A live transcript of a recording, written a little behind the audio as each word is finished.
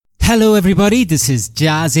Hello everybody, this is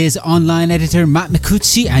Jazz's online editor Matt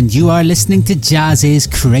Micucci and you are listening to Jazz's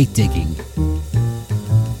Crate Digging.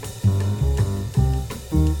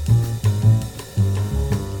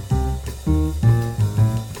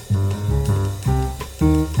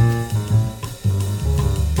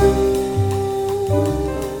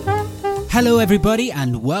 Hello everybody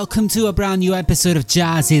and welcome to a brand new episode of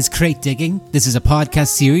Jazz's Crate Digging. This is a podcast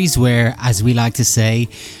series where, as we like to say,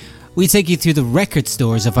 we take you through the record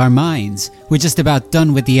stores of our minds. We're just about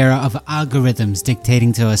done with the era of algorithms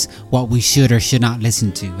dictating to us what we should or should not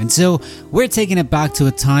listen to. And so we're taking it back to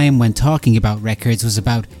a time when talking about records was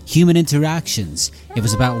about human interactions. It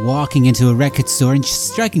was about walking into a record store and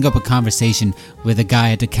striking up a conversation with a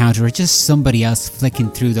guy at the counter or just somebody else flicking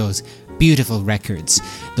through those beautiful records.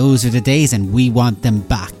 Those are the days and we want them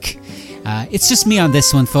back. It's just me on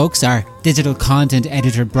this one, folks. Our digital content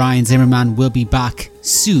editor Brian Zimmerman will be back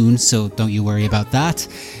soon, so don't you worry about that.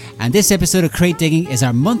 And this episode of Crate Digging is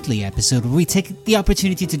our monthly episode where we take the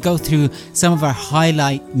opportunity to go through some of our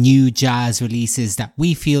highlight new jazz releases that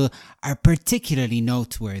we feel are particularly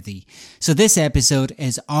noteworthy. So this episode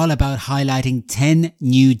is all about highlighting 10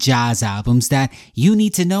 new jazz albums that you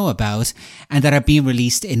need to know about and that are being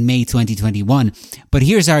released in May 2021. But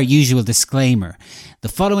here's our usual disclaimer. The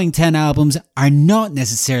following 10 albums are not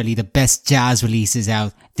necessarily the best jazz releases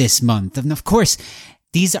out this month. And of course,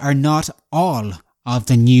 these are not all of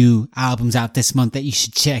the new albums out this month that you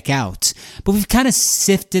should check out. But we've kind of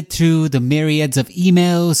sifted through the myriads of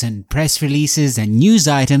emails and press releases and news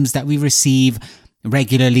items that we receive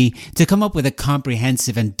regularly to come up with a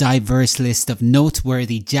comprehensive and diverse list of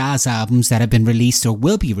noteworthy jazz albums that have been released or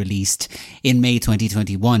will be released in May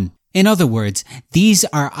 2021. In other words, these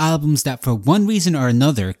are albums that for one reason or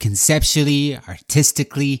another, conceptually,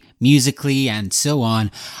 artistically, musically, and so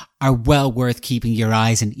on, are well worth keeping your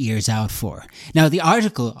eyes and ears out for. Now, the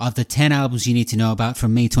article of the 10 albums you need to know about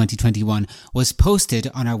from May 2021 was posted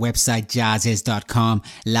on our website jazzis.com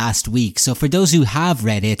last week. So for those who have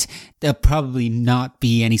read it, there'll probably not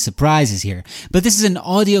be any surprises here. But this is an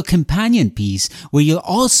audio companion piece where you'll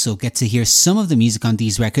also get to hear some of the music on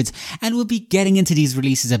these records, and we'll be getting into these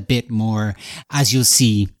releases a bit more, as you'll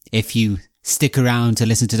see if you stick around to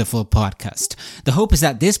listen to the full podcast. The hope is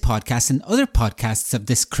that this podcast and other podcasts of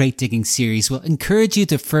this crate digging series will encourage you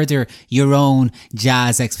to further your own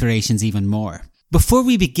jazz explorations even more. Before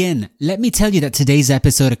we begin, let me tell you that today's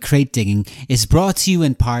episode of Crate Digging is brought to you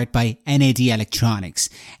in part by NAD Electronics.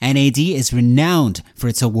 NAD is renowned for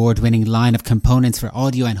its award-winning line of components for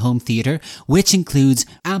audio and home theatre, which includes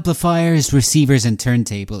amplifiers, receivers and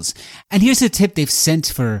turntables. And here's a tip they've sent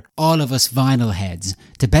for all of us vinyl heads.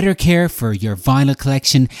 To better care for your vinyl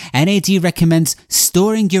collection, NAD recommends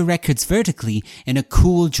storing your records vertically in a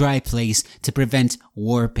cool, dry place to prevent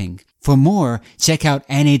warping. For more, check out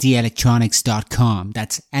nadelectronics.com.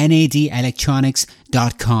 That's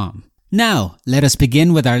nadelectronics.com. Now, let us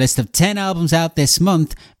begin with our list of 10 albums out this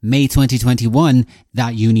month, May 2021,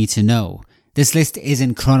 that you need to know. This list is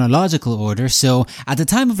in chronological order, so at the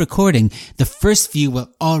time of recording, the first few will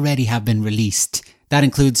already have been released. That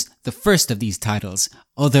includes the first of these titles,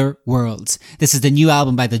 Other Worlds. This is the new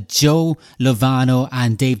album by the Joe Lovano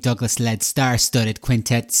and Dave Douglas led star-studded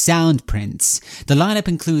quintet Soundprints. The lineup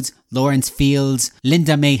includes Lawrence Fields,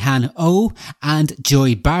 Linda Mahan O, and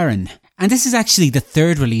Joy Barron. And this is actually the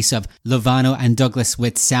third release of Lovano and Douglas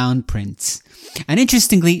with Soundprints. And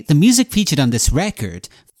interestingly, the music featured on this record,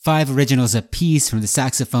 5 originals apiece from the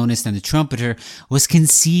saxophonist and the trumpeter, was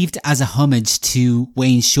conceived as a homage to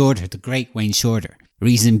Wayne Shorter, the great Wayne Shorter.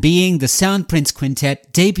 Reason being, the Soundprints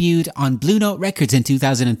Quintet debuted on Blue Note Records in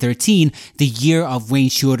 2013, the year of Wayne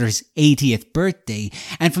Shorter's 80th birthday,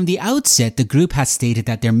 and from the outset the group has stated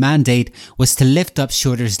that their mandate was to lift up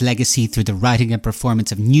Shorter's legacy through the writing and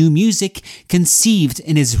performance of new music conceived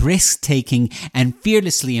in his risk-taking and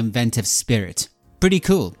fearlessly inventive spirit. Pretty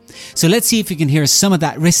cool. So let's see if you can hear some of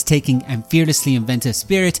that risk-taking and fearlessly inventive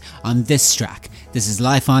spirit on this track. This is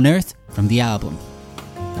Life on Earth from the album.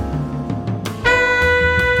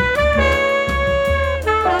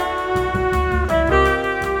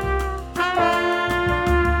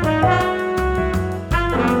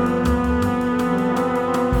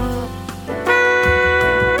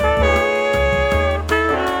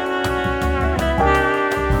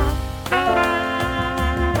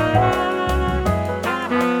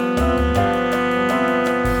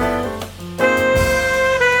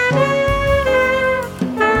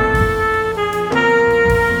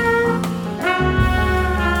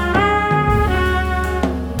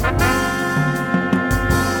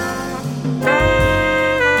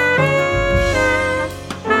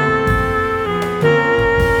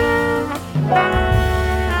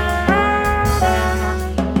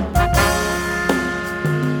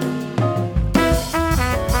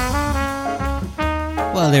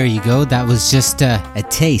 there you go. That was just a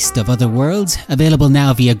taste of Other Worlds, available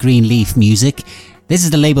now via Greenleaf Music. This is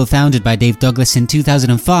the label founded by Dave Douglas in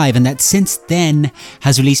 2005, and that since then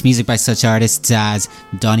has released music by such artists as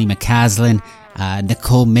Donny McCaslin,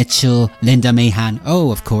 Nicole Mitchell, Linda Mahan,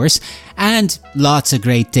 of course, and lots of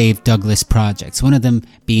great Dave Douglas projects, one of them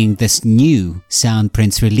being this new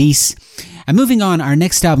Soundprints release. And moving on, our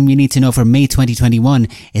next album you need to know for May 2021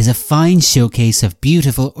 is a fine showcase of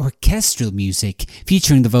beautiful orchestral music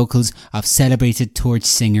featuring the vocals of celebrated torch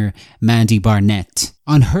singer Mandy Barnett.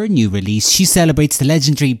 On her new release, she celebrates the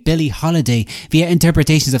legendary Billie Holiday via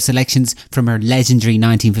interpretations of selections from her legendary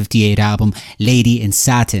 1958 album Lady in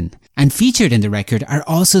Satin. And featured in the record are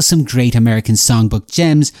also some great American songbook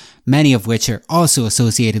gems, many of which are also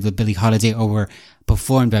associated with Billie Holiday or were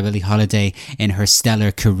performed by Billie Holiday in her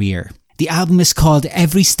stellar career. The album is called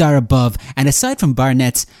Every Star Above, and aside from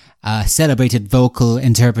Barnett's celebrated vocal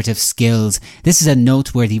interpretive skills, this is a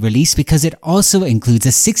noteworthy release because it also includes a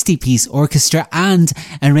 60-piece orchestra and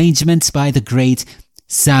arrangements by the great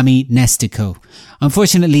Sammy Nestico.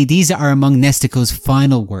 Unfortunately, these are among Nestico's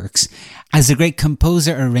final works, as the great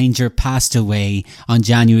composer-arranger passed away on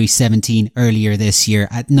January 17 earlier this year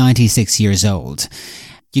at 96 years old.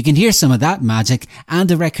 You can hear some of that magic and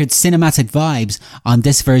the record's cinematic vibes on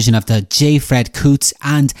this version of the J. Fred Coots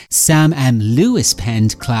and Sam M. Lewis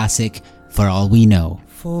penned classic, For All We Know.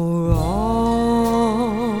 For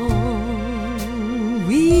all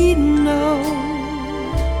we know,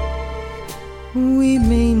 we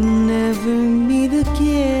may never meet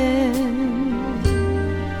again.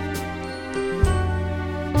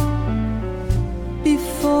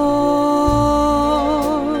 Before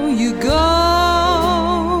you go,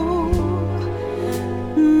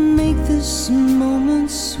 make this moment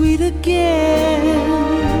sweet again.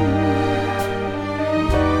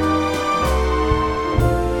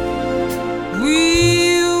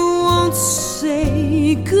 We won't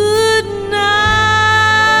say goodnight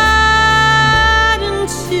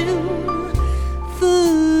until the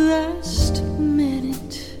last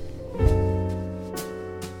minute.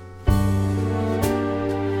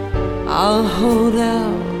 I'll hold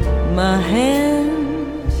out my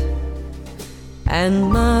hand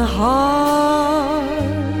and my heart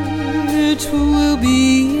will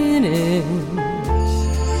be in it.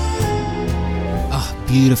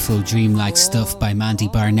 Beautiful dreamlike stuff by Mandy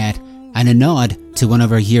Barnett, and a nod to one of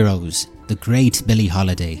her heroes, the great Billie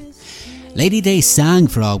Holiday. Lady Day sang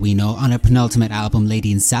For All We Know on her penultimate album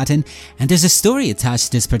Lady in Satin, and there's a story attached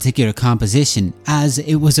to this particular composition, as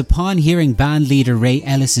it was upon hearing bandleader Ray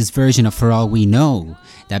Ellis's version of For All We Know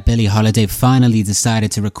that Billie Holiday finally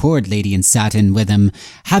decided to record Lady in Satin with him,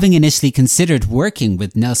 having initially considered working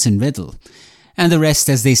with Nelson Riddle. And the rest,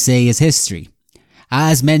 as they say, is history.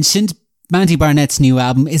 As mentioned, Mandy Barnett's new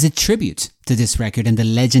album is a tribute to this record and the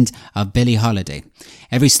legend of Billie Holiday.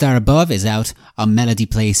 Every Star Above is out on Melody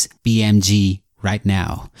Place BMG right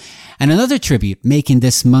now. And another tribute making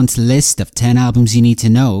this month's list of 10 albums you need to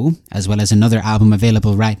know, as well as another album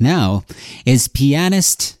available right now, is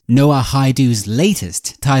pianist Noah Haidu's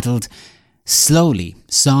latest, titled Slowly,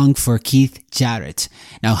 Song for Keith Jarrett.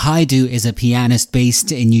 Now, Haidu is a pianist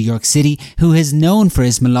based in New York City who is known for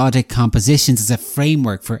his melodic compositions as a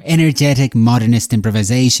framework for energetic modernist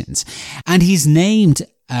improvisations. And he's named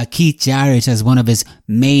Keith Jarrett as one of his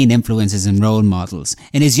main influences and role models.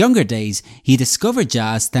 In his younger days, he discovered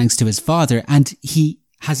jazz thanks to his father, and he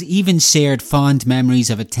has even shared fond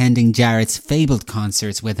memories of attending Jarrett's fabled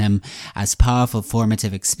concerts with him as powerful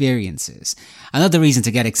formative experiences. Another reason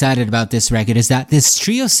to get excited about this record is that this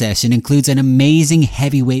trio session includes an amazing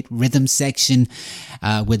heavyweight rhythm section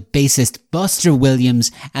with bassist Buster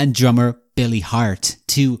Williams and drummer Billy Hart,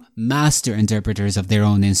 two master interpreters of their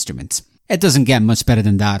own instruments. It doesn't get much better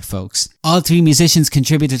than that, folks. All three musicians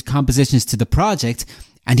contributed compositions to the project,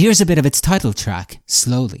 and here's a bit of its title track,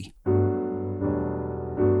 Slowly.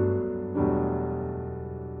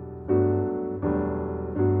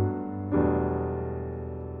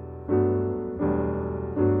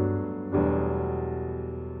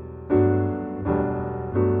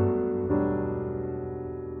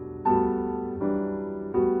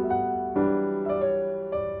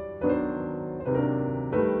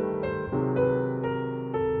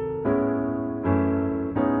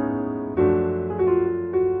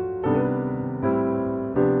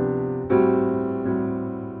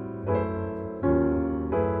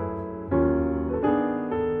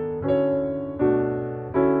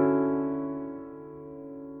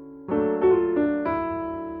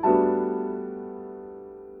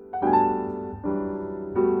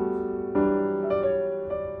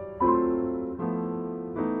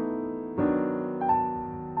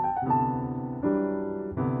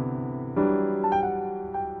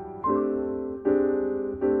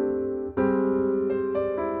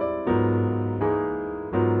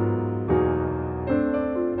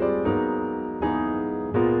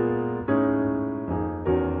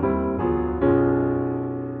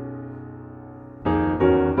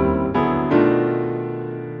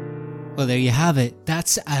 Well, there you have it.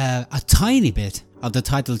 That's a tiny bit of the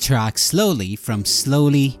title track Slowly from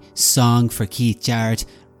Slowly, Song for Keith Jarrett.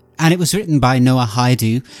 And it was written by Noah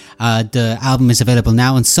Haidu. The album is available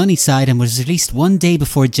now on Sunnyside and was released one day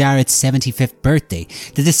before Jarrett's 75th birthday.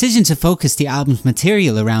 The decision to focus the album's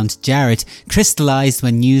material around Jarrett crystallized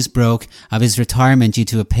when news broke of his retirement due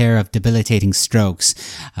to a pair of debilitating strokes.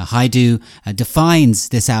 Haidu defines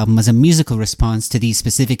this album as a musical response to these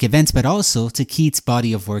specific events, but also to Keith's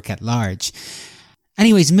body of work at large.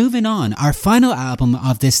 Anyways, moving on, our final album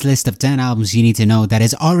of this list of 10 albums you need to know that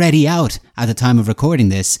is already out at the time of recording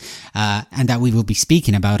this, and that we will be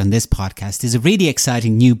speaking about on this podcast, is a really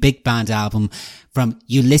exciting new big band album from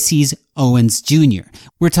Ulysses Owens Jr.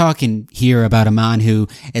 We're talking here about a man who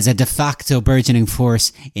is a de facto burgeoning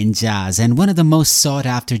force in jazz and one of the most sought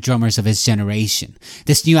after drummers of his generation.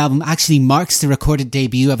 This new album actually marks the recorded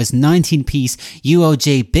debut of his 19-piece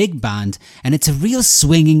UOJ Big Band, and it's a real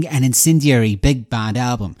swinging and incendiary big band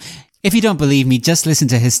album. If you don't believe me, just listen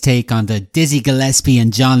to his take on the Dizzy Gillespie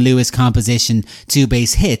and John Lewis composition Two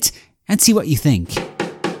Bass Hit and see what you think.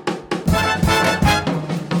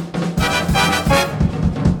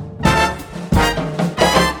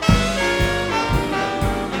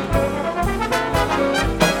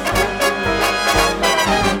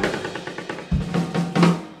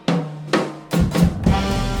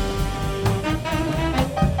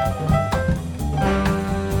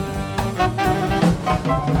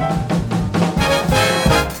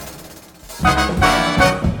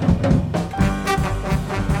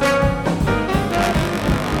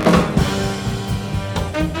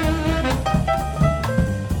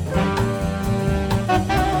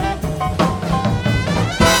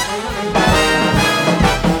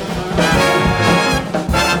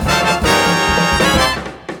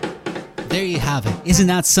 Isn't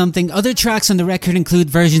that something? Other tracks on the record include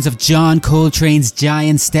versions of John Coltrane's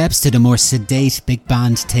Giant Steps to the more sedate big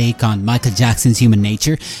band take on Michael Jackson's Human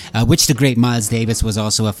Nature, which the great Miles Davis was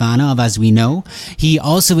also a fan of, as we know. He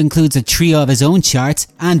also includes a trio of his own charts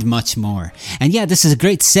and much more. And yeah, this is a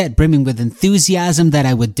great set brimming with enthusiasm that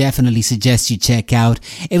I would definitely suggest you check out.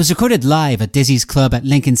 It was recorded live at Dizzy's Club at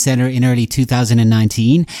Lincoln Center in early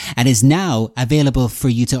 2019 and is now available for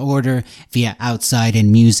you to order via Outside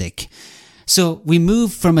in Music. So we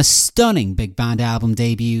move from a stunning big band album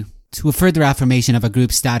debut to a further affirmation of a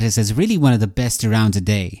group's status as really one of the best around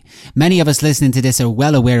today. Many of us listening to this are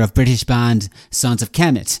well aware of British band Sons of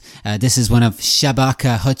Kemet. This is one of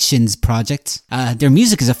Shabaka Hutchins' projects. Their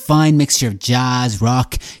music is a fine mixture of jazz,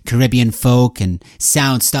 rock, Caribbean folk and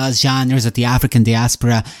sound styles genres of the African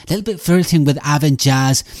diaspora, a little bit flirting with avant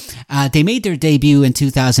jazz. They made their debut in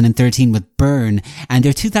 2013 with Burn, and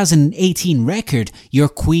their 2018 record, Your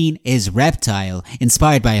Queen is Reptile,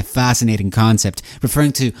 inspired by a fascinating concept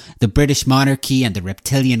referring to the British monarchy and the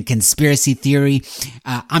reptilian conspiracy theory,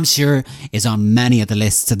 I'm sure is on many of the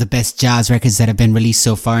lists of the best jazz records that have been released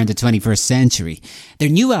so far in the 21st century. Their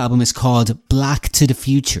new album is called Black to the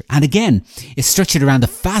Future, and again, is structured around a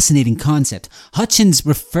fascinating concept. Hutchins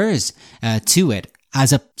refers to it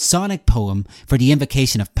as a sonic poem for the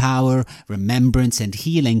invocation of power, remembrance and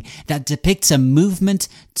healing that depicts a movement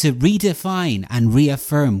to redefine and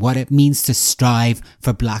reaffirm what it means to strive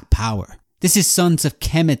for black power. This is Sons of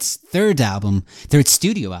Kemet's third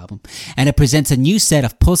studio album, and it presents a new set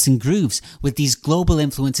of pulsing grooves with these global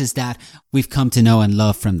influences that we've come to know and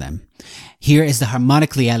love from them. Here is the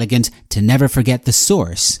harmonically elegant To Never Forget the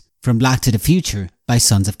Source from Black to the Future by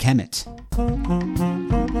Sons of Kemet.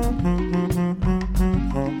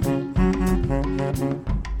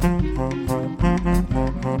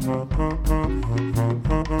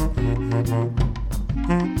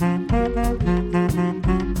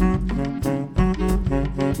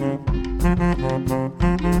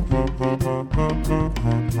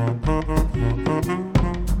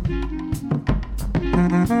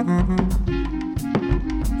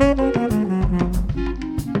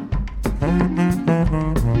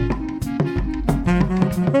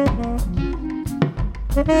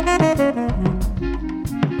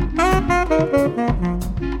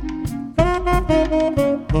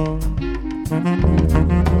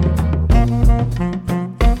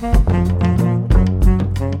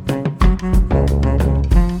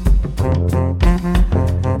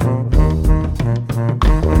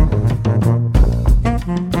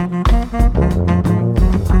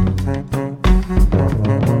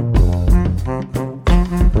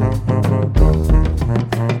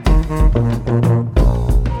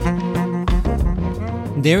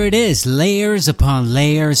 There it is, layers upon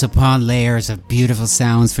layers upon layers of beautiful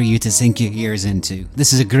sounds for you to sink your ears into.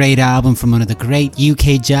 This is a great album from one of the great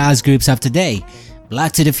UK jazz groups of today,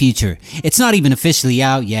 Back to the Future. It's not even officially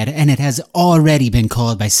out yet, and it has already been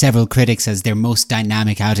called by several critics as their most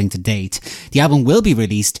dynamic outing to date. The album will be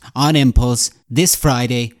released on Impulse this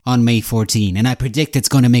Friday on May 14, and I predict it's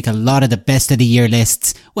going to make a lot of the best of the year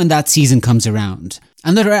lists when that season comes around.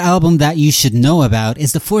 Another album that you should know about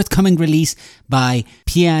is the forthcoming release by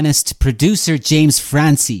pianist-producer James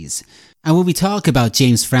Francis. And when we talk about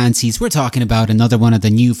James Francis, we're talking about another one of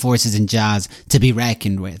the new forces in jazz to be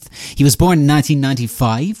reckoned with. He was born in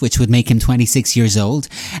 1995, which would make him 26 years old,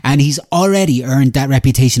 and he's already earned that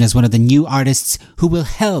reputation as one of the new artists who will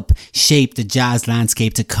help shape the jazz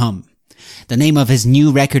landscape to come. The name of his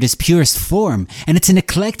new record is Purest Form, and it's an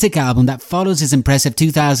eclectic album that follows his impressive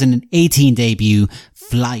 2018 debut,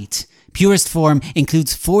 Flight. Purest Form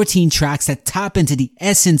includes 14 tracks that tap into the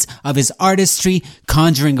essence of his artistry,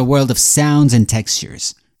 conjuring a world of sounds and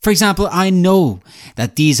textures. For example, I know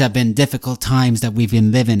that these have been difficult times that we've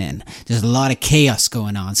been living in. There's a lot of chaos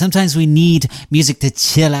going on. Sometimes we need music to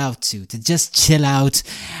chill out to just chill out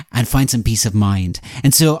and find some peace of mind.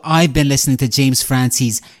 And so I've been listening to James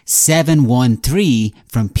Francis' 713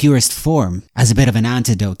 from Purest Form as a bit of an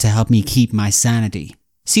antidote to help me keep my sanity.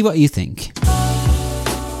 See what you think.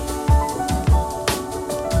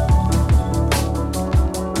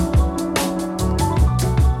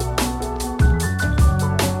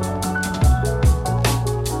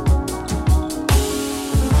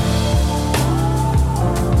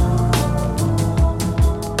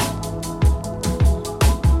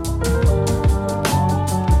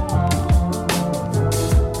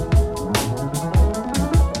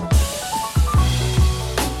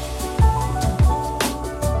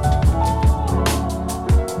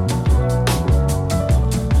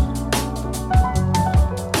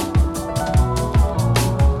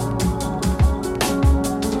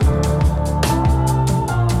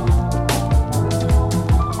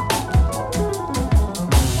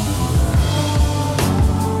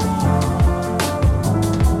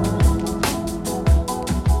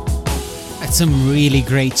 Some really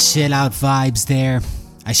great chill out vibes there.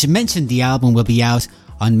 I should mention the album will be out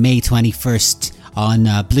on May 21st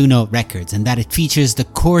on Blue Note Records, and that it features the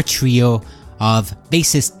core trio of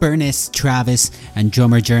bassist Bernice Travis and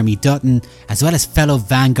drummer Jeremy Dutton, as well as fellow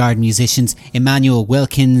Vanguard musicians Emmanuel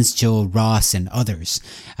Wilkins, Joel Ross and others.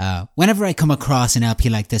 Whenever I come across an LP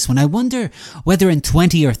like this one, I wonder whether in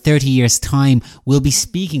 20 or 30 years time we'll be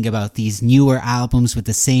speaking about these newer albums with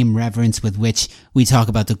the same reverence with which we talk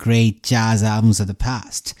about the great jazz albums of the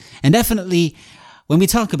past. And definitely, when we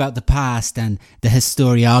talk about the past and the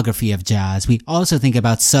historiography of jazz, we also think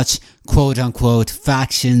about such quote-unquote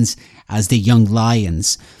factions as the Young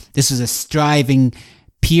Lions. This was a striving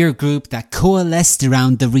peer group that coalesced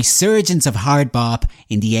around the resurgence of hard bop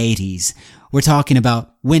in the 80s. We're talking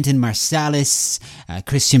about Wynton Marsalis,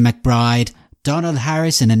 Christian McBride, Donald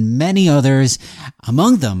Harrison and many others.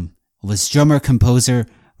 Among them was drummer-composer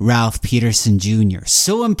Ralph Peterson Jr.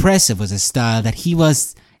 So impressive was his style that he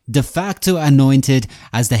was de facto anointed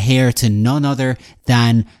as the heir to none other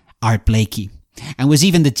than Art Blakey, and was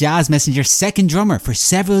even the Jazz Messenger's second drummer for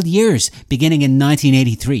several years, beginning in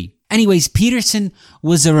 1983. Anyways, Peterson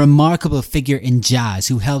was a remarkable figure in jazz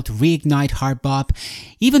who helped reignite hard bop,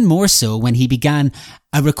 even more so when he began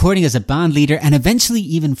recording as a band leader and eventually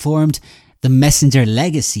even formed the Messenger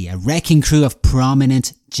Legacy, a wrecking crew of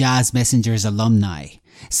prominent Jazz Messengers alumni.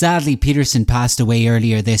 Sadly, Peterson passed away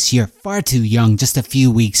earlier this year, far too young, just a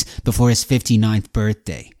few weeks before his 59th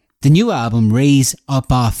birthday. The new album, Raise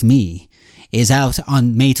Up Off Me, is out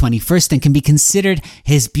on May 21st and can be considered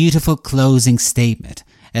his beautiful closing statement.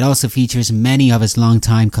 It also features many of his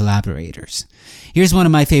longtime collaborators. Here's one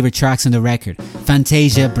of my favorite tracks on the record,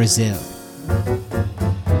 Fantasia Brazil.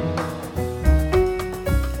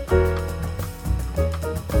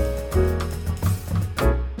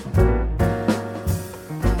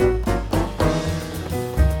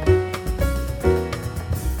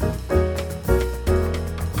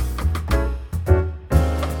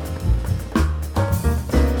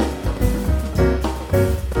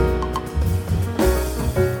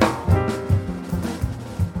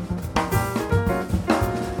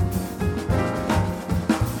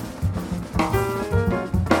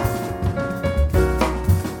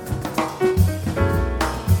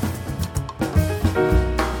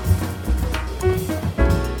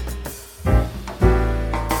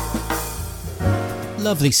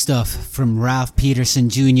 Lovely stuff from Ralph Peterson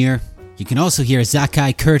Jr. You can also hear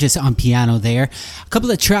Zakai Curtis on piano there. A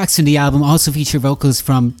couple of tracks from the album also feature vocals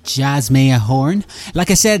from Jasmea Horn.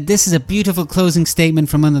 Like I said, this is a beautiful closing statement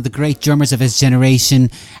from one of the great drummers of his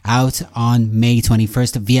generation, out on May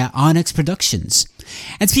 21st via Onyx Productions.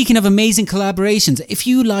 And speaking of amazing collaborations, if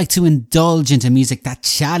you like to indulge into music that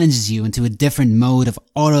challenges you into a different mode of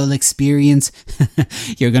oral experience,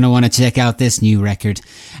 you're going to want to check out this new record,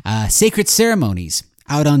 Sacred Ceremonies.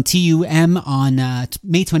 Out on TUM on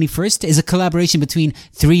May 21st is a collaboration between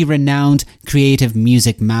three renowned creative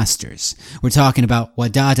music masters. We're talking about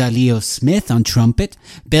Wadada Leo Smith on trumpet,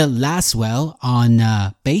 Bill Laswell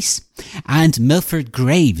on bass, and Milford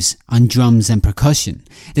Graves on drums and percussion.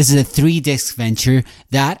 This is a 3-disc venture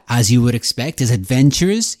that, as you would expect, is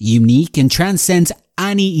adventurous, unique, and transcends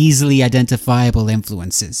any easily identifiable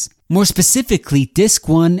influences. More specifically, Disc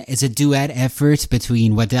 1 is a duet effort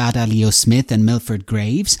between Wadada Leo Smith and Milford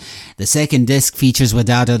Graves. The second disc features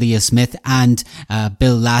Wadada Leo Smith and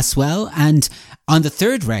Bill Laswell. And on the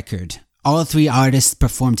third record, all three artists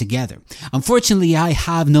perform together. Unfortunately, I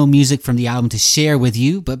have no music from the album to share with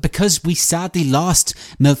you, but because we sadly lost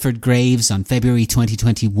Milford Graves on February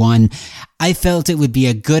 2021, I felt it would be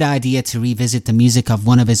a good idea to revisit the music of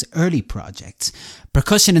one of his early projects.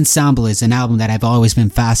 Percussion Ensemble is an album that I've always been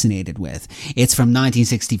fascinated with. It's from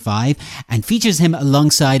 1965 and features him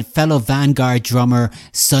alongside fellow Vanguard drummer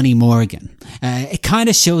Sonny Morgan. It kind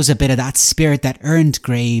of shows a bit of that spirit that earned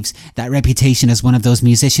Graves that reputation as one of those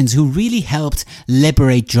musicians who really helped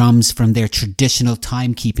liberate drums from their traditional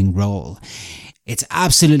timekeeping role. It's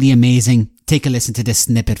absolutely amazing. Take a listen to this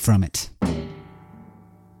snippet from it.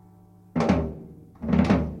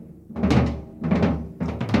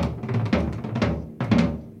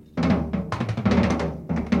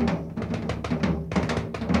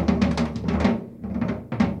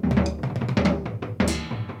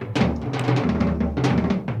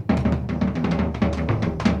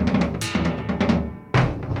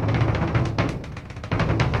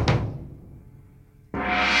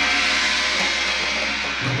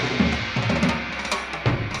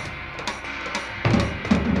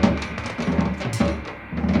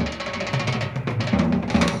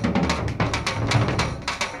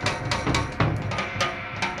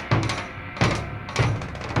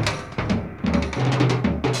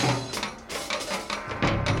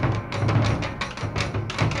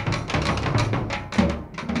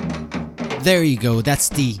 There you go, that's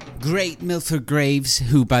the great Milford Graves,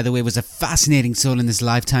 who, by the way, was a fascinating soul in his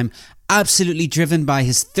lifetime, absolutely driven by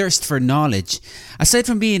his thirst for knowledge. Aside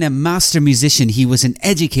from being a master musician, he was an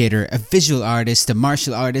educator, a visual artist, a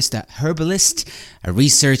martial artist, a herbalist, a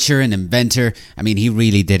researcher, an inventor. I mean, he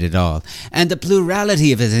really did it all. And the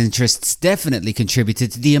plurality of his interests definitely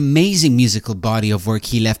contributed to the amazing musical body of work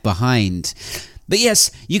he left behind. But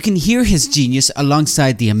yes, you can hear his genius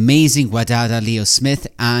alongside the amazing Wadada Leo Smith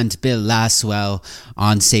and Bill Laswell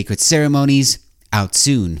on Sacred Ceremonies, out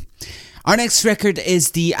soon. Our next record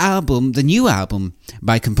is the new album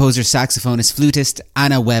by composer, saxophonist, flutist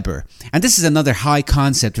Anna Weber. And this is another high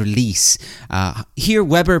concept release. Here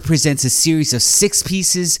Weber presents a series of 6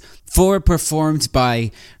 pieces, 4 performed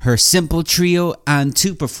by her simple trio and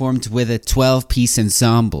 2 performed with a 12-piece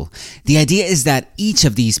ensemble. The idea is that each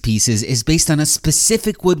of these pieces is based on a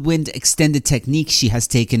specific woodwind extended technique she has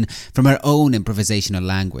taken from her own improvisational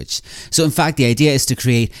language. So in fact, the idea is to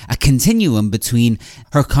create a continuum between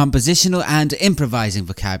her compositional and improvising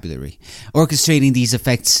vocabulary, orchestrating these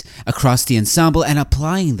effects across the ensemble and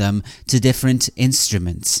applying them to different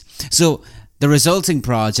instruments. So the resulting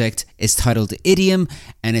project is titled Idiom,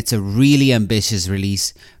 and it's a really ambitious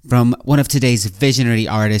release from one of today's visionary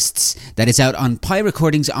artists that is out on Pi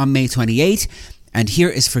Recordings on May 28, and here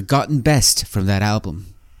is Forgotten Best from that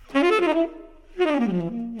album.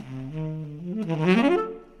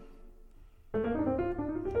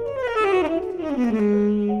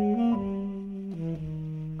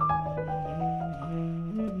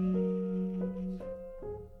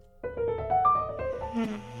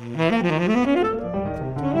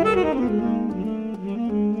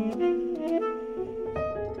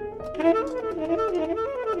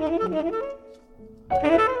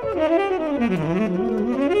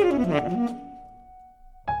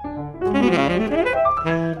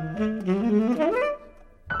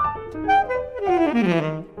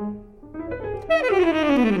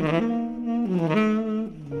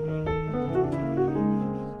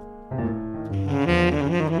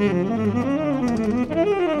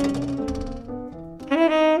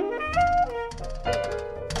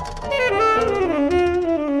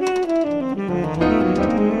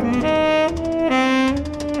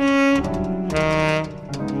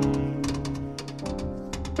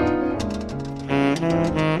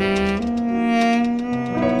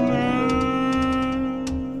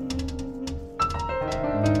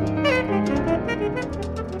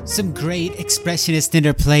 Some great expressionist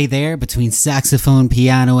interplay there between saxophone,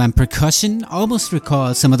 piano and percussion. Almost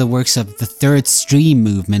recalls some of the works of the Third Stream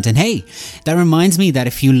movement. And hey, that reminds me that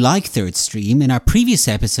if you like Third Stream, in our previous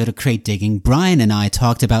episode of Crate Digging, Brian and I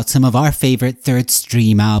talked about some of our favourite Third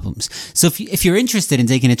Stream albums. So if you're interested in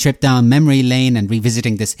taking a trip down memory lane and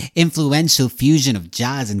revisiting this influential fusion of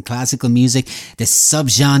jazz and classical music, this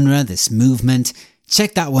subgenre, this movement,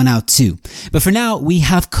 check that one out too. But for now, we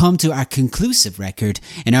have come to our conclusive record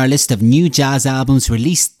in our list of new jazz albums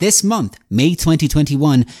released this month, May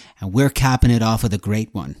 2021, and we're capping it off with a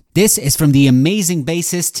great one. This is from the amazing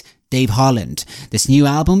bassist Dave Holland. This new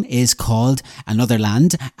album is called Another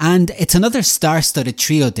Land, and it's another star-studded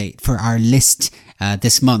trio date for our list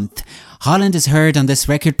this month. Holland is heard on this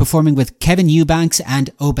record performing with Kevin Eubanks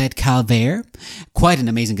and Obed Calvaire. Quite an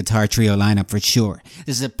amazing guitar trio lineup for sure.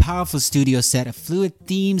 This is a powerful studio set of fluid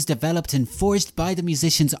themes developed and forged by the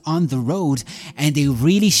musicians on the road, and they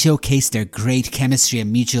really showcase their great chemistry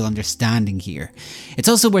and mutual understanding here. It's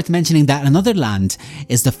also worth mentioning that Another Land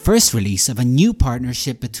is the first release of a new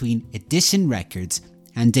partnership between Edition Records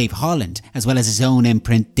and Dave Holland, as well as his own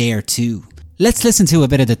imprint Dare 2. Let's listen to a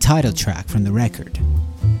bit of the title track from the record.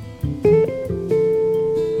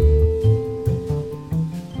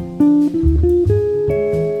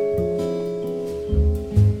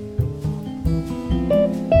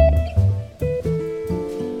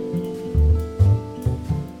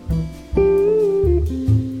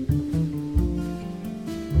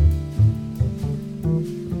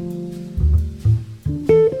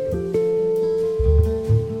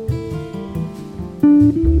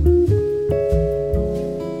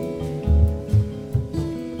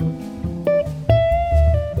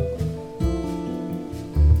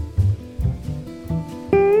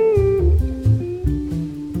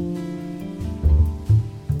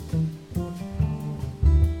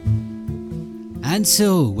 And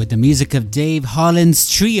so, with the music of Dave Holland's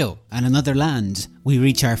trio and Another Land, we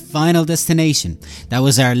reach our final destination. That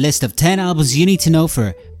was our list of 10 albums you need to know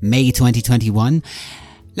for May 2021.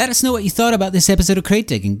 Let us know what you thought about this episode of Crate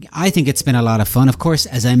Digging. I think it's been a lot of fun. Of course,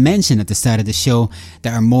 as I mentioned at the start of the show,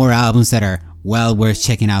 there are more albums that are well worth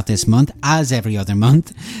checking out this month, as every other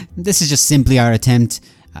month. This is just simply our attempt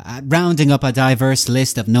at rounding up a diverse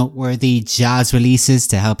list of noteworthy jazz releases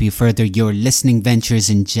to help you further your listening ventures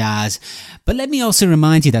in jazz. But let me also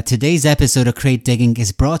remind you that today's episode of Crate Digging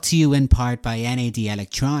is brought to you in part by NAD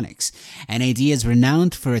Electronics. NAD is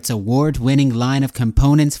renowned for its award-winning line of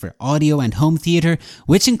components for audio and home theatre,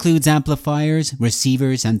 which includes amplifiers,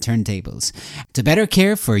 receivers and turntables. To better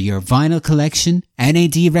care for your vinyl collection,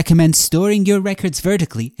 NAD recommends storing your records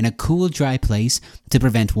vertically in a cool, dry place to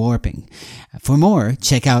prevent warping. For more,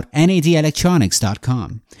 check out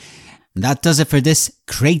nadelectronics.com. That does it for this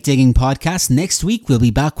Crate Digging podcast. Next week, we'll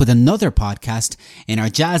be back with another podcast in our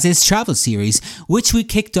Jazz is Travel series, which we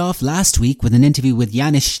kicked off last week with an interview with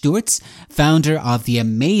Janis Sturz, founder of the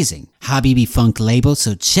amazing Habibi Funk label.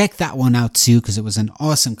 So check that one out too, because it was an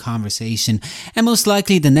awesome conversation. And most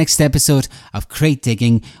likely the next episode of Crate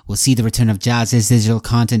Digging will see the return of Jazz's digital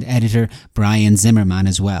content editor, Brian Zimmerman,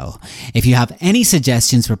 as well. If you have any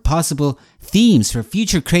suggestions for possible themes for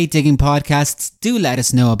future Crate Digging podcasts, do let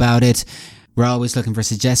us know about it. We're always looking for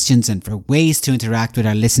suggestions and for ways to interact with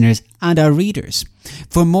our listeners and our readers.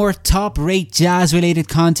 For more top-rate jazz-related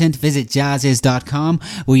content, visit jazzis.com,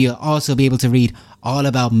 where you'll also be able to read all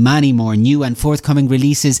about many more new and forthcoming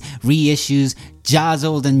releases, reissues, jazz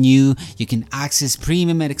old and new. You can access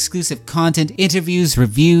premium and exclusive content, interviews,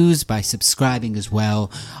 reviews by subscribing as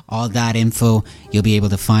well. All that info you'll be able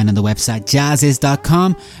to find on the website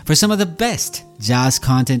jazzis.com for some of the best jazz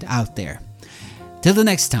content out there. Till the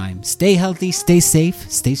next time, stay healthy, stay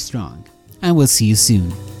safe, stay strong, and we'll see you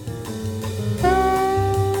soon.